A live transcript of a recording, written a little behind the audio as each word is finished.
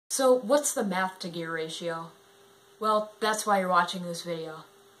So what's the math to gear ratio? Well, that's why you're watching this video.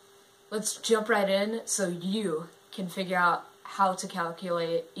 Let's jump right in so you can figure out how to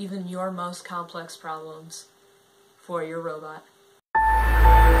calculate even your most complex problems for your robot.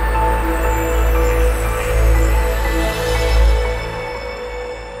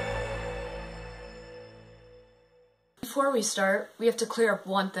 Before we start, we have to clear up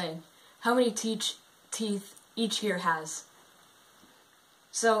one thing. How many teeth each gear has?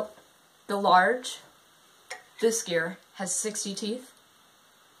 So, the large, this gear, has 60 teeth.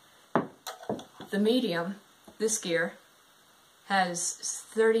 The medium, this gear, has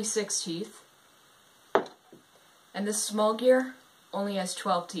 36 teeth. And this small gear only has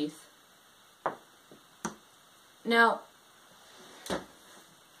 12 teeth. Now,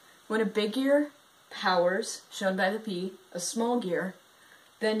 when a big gear powers, shown by the P, a small gear,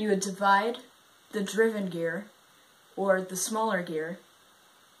 then you would divide the driven gear, or the smaller gear,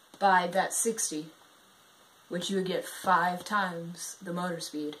 by that 60, which you would get 5 times the motor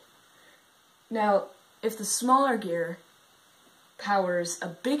speed. Now, if the smaller gear powers a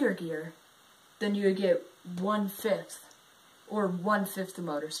bigger gear, then you would get 1/5, or 1/5 the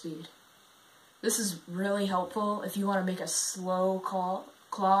motor speed. This is really helpful if you want to make a slow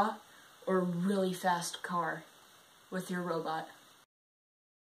claw or a really fast car with your robot.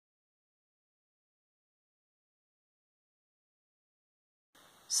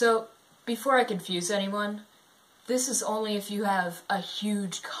 So, before I confuse anyone, this is only if you have a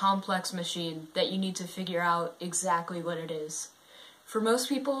huge, complex machine that you need to figure out exactly what it is. For most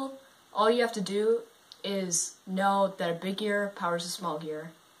people, all you have to do is know that a big gear powers a small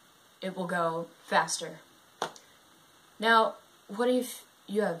gear. It will go faster. Now, what if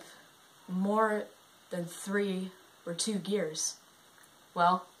you have more than 3 or 2 gears?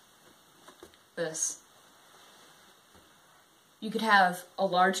 Well, this. You could have a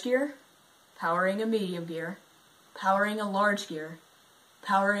large gear powering a medium gear, powering a large gear,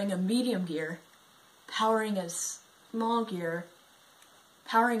 powering a medium gear, powering a small gear,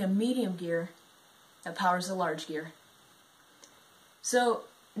 powering a medium gear that powers a large gear. So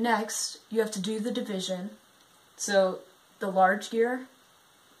next, you have to do the division. So the large gear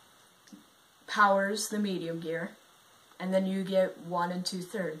powers the medium gear, and then you get 1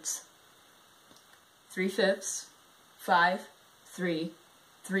 2/3. 3/5, 5, 3,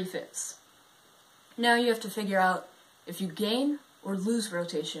 3/5. Now you have to figure out if you gain or lose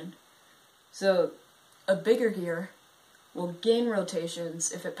rotation. So a bigger gear will gain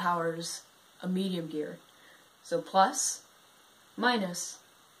rotations if it powers a medium gear. So plus, minus,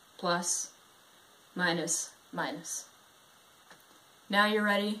 plus, minus, minus. Now you're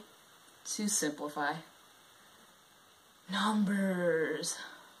ready to simplify. Numbers.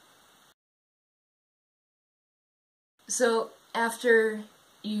 So after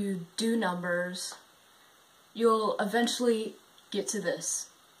you do numbers, you'll eventually get to this.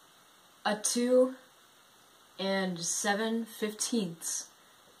 A 2 7/15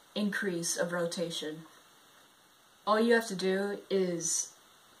 increase of rotation. All you have to do is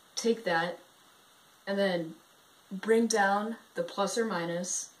take that and then bring down the plus or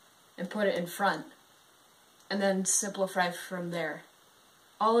minus and put it in front, and then simplify from there.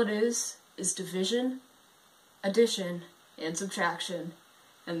 All it is division, addition, and subtraction,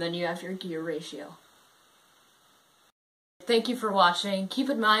 and then you have your gear ratio. Thank you for watching. Keep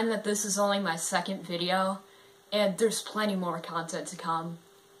in mind that this is only my second video, and there's plenty more content to come.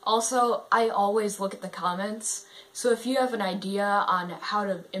 Also, I always look at the comments, so if you have an idea on how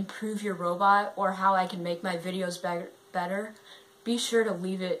to improve your robot or how I can make my videos better, be sure to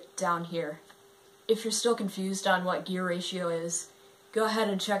leave it down here. If you're still confused on what gear ratio is, go ahead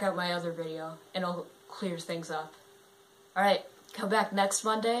and check out my other video, and it'll clear things up. Alright, come back next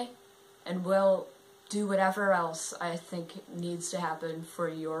Monday, and we'll do whatever else I think needs to happen for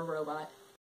your robot.